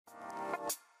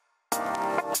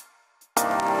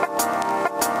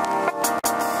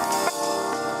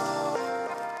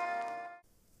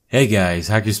Hey guys,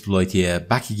 HackerSploit here,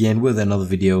 back again with another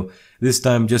video. This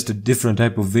time just a different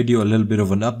type of video, a little bit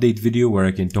of an update video where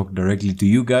I can talk directly to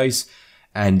you guys.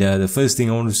 And the first thing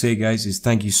I want to say, guys, is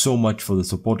thank you so much for the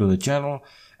support on the channel.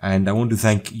 And I want to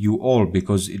thank you all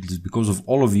because it is because of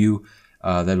all of you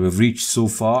that we've reached so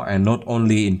far, and not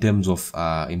only in terms of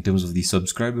the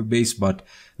subscriber base, but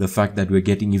the fact that we're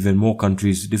getting even more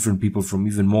countries, different people from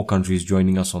even more countries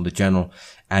joining us on the channel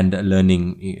and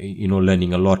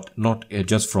learning a lot, not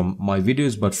just from my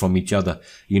videos, but from each other.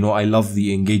 I love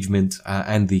the engagement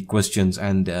and the questions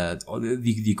and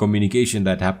the communication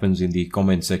that happens in the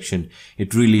comment section.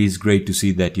 It really is great to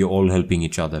see that you're all helping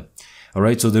each other.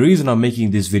 Alright, so the reason I'm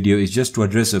making this video is just to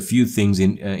address a few things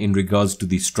in regards to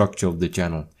the structure of the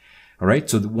channel. Alright,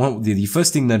 so the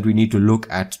first thing that we need to look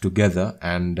at together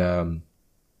and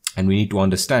we need to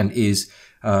understand is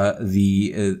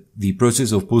the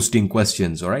process of posting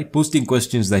questions. Alright, posting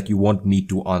questions that you want me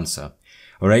to answer.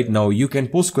 Alright, now you can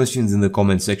post questions in the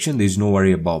comment section. There's no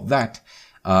worry about that.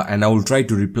 And I will try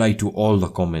to reply to all the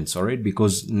comments. Alright,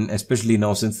 because especially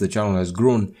now since the channel has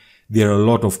grown, there are a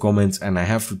lot of comments and I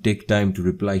have to take time to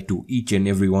reply to each and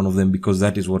every one of them because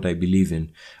that is what I believe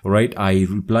in. Alright, I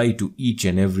reply to each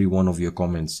and every one of your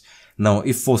comments. Now,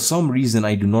 if for some reason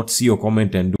I do not see your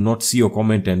comment and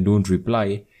don't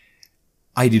reply,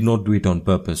 I did not do it on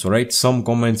purpose. Alright, some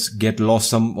comments get lost,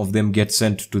 some of them get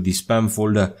sent to the spam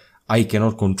folder. I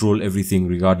cannot control everything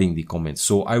regarding the comments.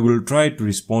 So I will try to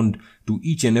respond to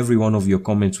each and every one of your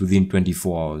comments within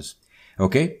 24 hours.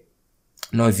 Okay?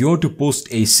 Now, if you want to post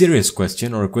a serious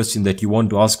question or a question that you want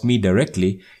to ask me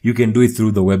directly, you can do it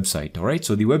through the website. Alright,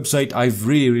 so the website, I've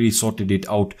really sorted it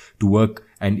out to work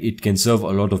and it can serve a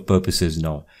lot of purposes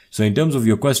now. So in terms of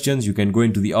your questions, you can go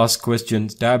into the Ask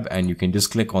Questions tab and you can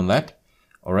just click on that.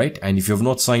 Alright, and if you have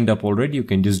not signed up already, you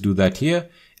can just do that here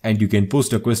and you can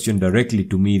post a question directly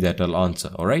to me that I'll answer.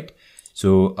 Alright.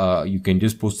 So you can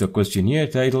just post a question here,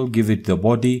 title, give it the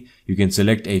body. You can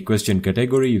select a question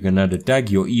category. You can add a tag,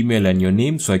 your email and your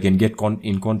name, so I can get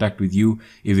in contact with you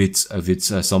if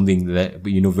it's something that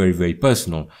very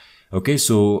personal. Okay,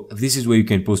 so this is where you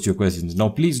can post your questions. Now,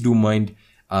 please do mind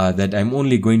that I'm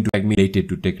only going to tag me related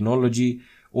to technology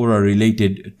or are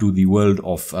related to the world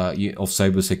of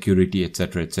cybersecurity,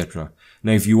 etc., etc.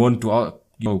 Now, if you want to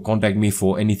contact me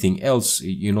for anything else,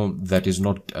 that is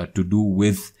not to do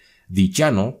with the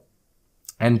channel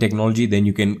and technology, then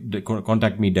you can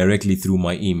contact me directly through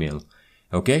my email.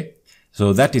 Okay,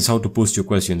 so that is how to post your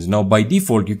questions. Now, by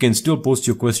default, you can still post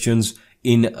your questions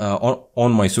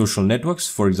on my social networks.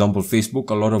 For example,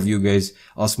 Facebook. A lot of you guys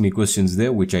ask me questions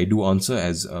there, which I do answer,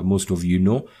 as most of you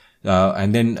know.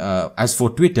 And then as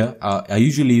for Twitter, I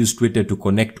usually use Twitter to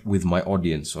connect with my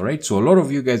audience. Alright, so a lot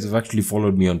of you guys have actually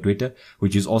followed me on Twitter,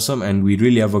 which is awesome, and we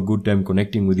really have a good time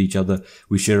connecting with each other.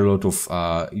 We share a lot of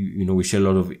we share a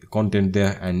lot of content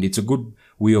there, and it's a good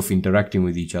way of interacting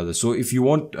with each other. So if you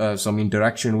want some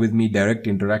interaction with me, direct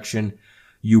interaction,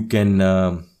 you can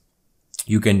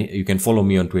follow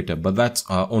me on Twitter, but that's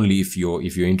only if you're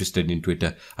interested in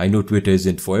Twitter. I know Twitter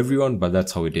isn't for everyone, but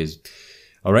that's how it is.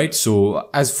 Alright, so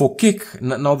as for Kik,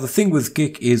 now the thing with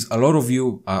Kik is a lot of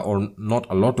you, or not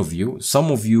a lot of you,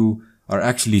 some of you are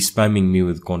actually spamming me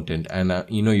with content, and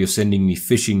you're sending me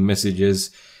phishing messages,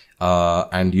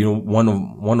 and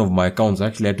one of my accounts, I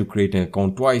actually had to create an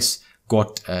account twice,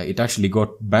 it actually got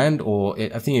banned, or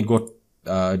I think it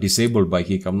got disabled by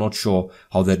Kik. I'm not sure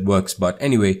how that works, but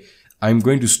anyway, I'm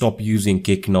going to stop using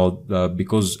Kik now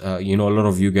because a lot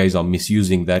of you guys are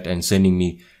misusing that and sending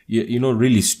me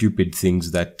really stupid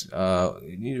things that,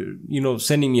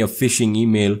 sending me a phishing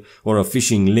email or a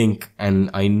phishing link, and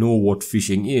I know what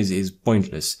phishing is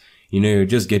pointless. You're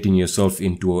just getting yourself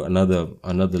into another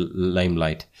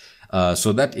limelight.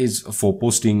 So that is for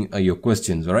posting your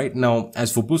questions. Alright. Now,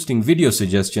 as for posting video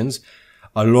suggestions,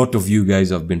 a lot of you guys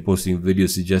have been posting video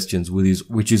suggestions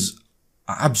which is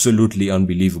absolutely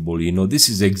unbelievable. This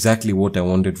is exactly what I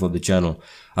wanted for the channel.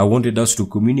 I wanted us to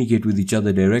communicate with each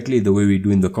other directly the way we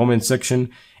do in the comment section.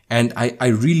 And I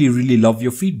really love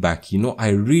your feedback. I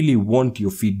really want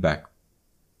your feedback.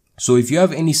 So if you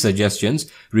have any suggestions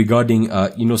regarding,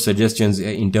 suggestions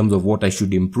in terms of what I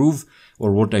should improve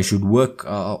or what I should work,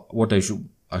 I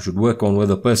should work on,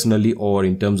 whether personally or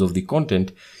in terms of the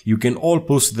content, you can all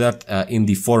post that in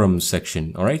the forums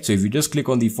section. All right. So if you just click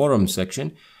on the forums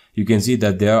section, you can see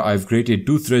that there I've created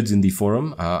 2 threads in the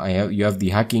forum. You have the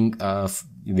hacking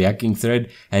thread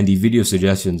and the video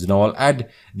suggestions. Now I'll add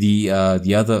the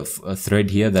other thread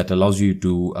here that allows you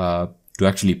to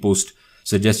actually post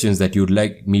suggestions that you'd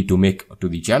like me to make to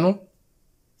the channel.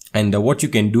 And what you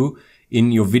can do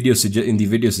in your in the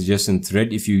video suggestion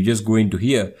thread, if you just go into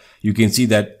here, you can see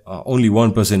that only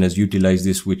one person has utilized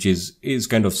this, which is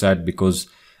kind of sad, because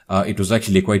it was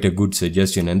actually quite a good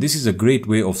suggestion. And this is a great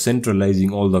way of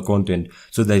centralizing all the content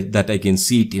so that I can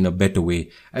see it in a better way.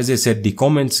 As I said, the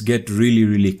comments get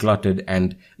really cluttered,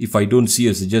 and if I don't see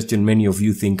a suggestion, many of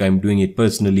you think I'm doing it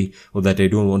personally or that I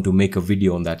don't want to make a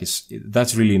video on that.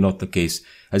 That's really not the case.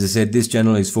 As I said, this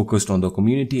channel is focused on the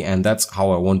community, and that's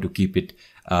how I want to keep it,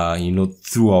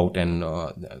 throughout and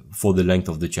for the length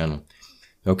of the channel.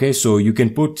 Okay, so you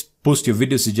can post your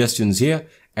video suggestions here,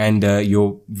 and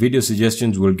your video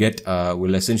suggestions will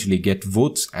essentially get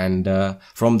votes, and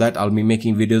from that I'll be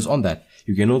making videos on that.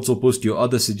 You can also post your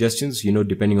other suggestions,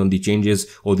 depending on the changes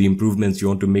or the improvements you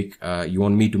want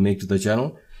me to make to the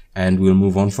channel, and we'll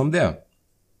move on from there.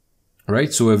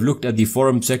 Right, so I've looked at the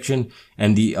forum section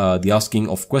and the asking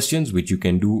of questions, which you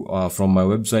can do from my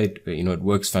website. It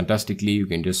works fantastically. You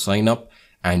can just sign up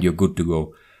and you're good to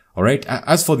go. All right.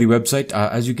 As for the website,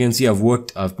 as you can see, I've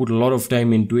put a lot of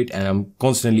time into it, and I'm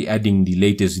constantly adding the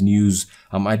latest news.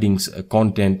 I'm adding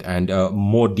content and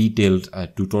more detailed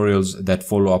tutorials that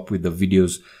follow up with the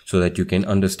videos, so that you can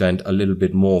understand a little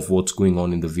bit more of what's going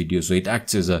on in the video. So it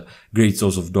acts as a great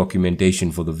source of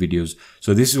documentation for the videos.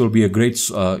 So this will be a great,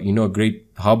 a great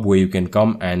hub where you can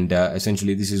come, and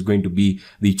essentially this is going to be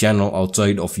the channel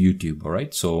outside of YouTube. All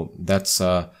right. So that's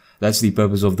the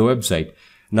purpose of the website.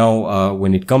 Now,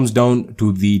 when it comes down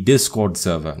to the Discord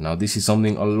server, now this is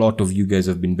something a lot of you guys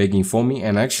have been begging for me,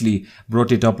 and I actually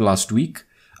brought it up last week.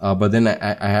 But then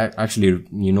I actually,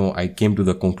 I came to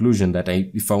the conclusion that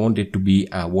if I want it to be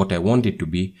what I want it to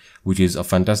be, which is a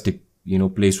fantastic,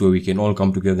 place where we can all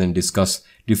come together and discuss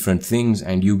different things,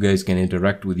 and you guys can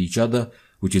interact with each other,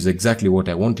 which is exactly what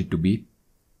I want it to be.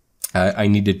 I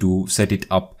needed to set it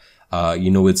up,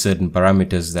 with certain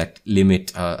parameters that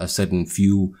limit a certain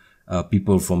few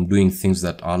people from doing things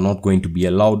that are not going to be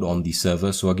allowed on the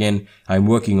server. So again, I'm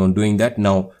working on doing that.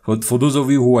 Now, for those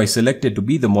of you who I selected to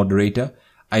be the moderator,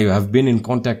 I have been in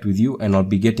contact with you, and I'll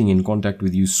be getting in contact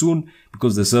with you soon,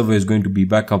 because the server is going to be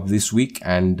back up this week.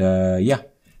 And yeah,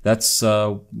 that's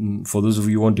for those of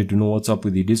you who wanted to know what's up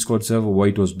with the Discord server, why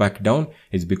it was back down.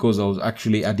 It's because I was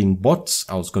actually adding bots.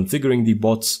 I was configuring the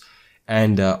bots,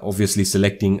 and obviously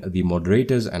selecting the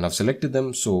moderators, and I've selected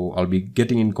them. So I'll be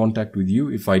getting in contact with you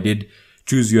if I did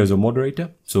choose you as a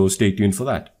moderator. So stay tuned for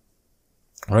that.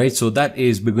 All right, so that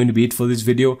is going to be it for this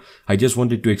video. I just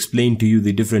wanted to explain to you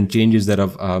the different changes that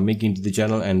I'm making to the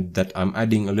channel, and that I'm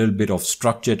adding a little bit of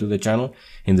structure to the channel,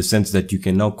 in the sense that you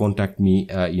can now contact me,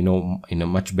 in a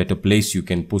much better place. You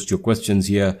can post your questions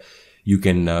here. You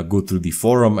can go through the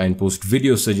forum and post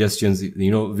video suggestions,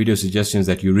 video suggestions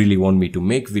that you really want me to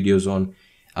make videos on,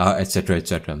 etc,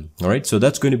 etc. All right, so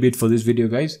that's going to be it for this video,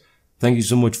 guys. Thank you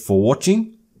so much for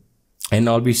watching, and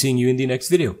I'll be seeing you in the next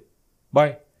video.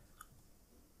 Bye.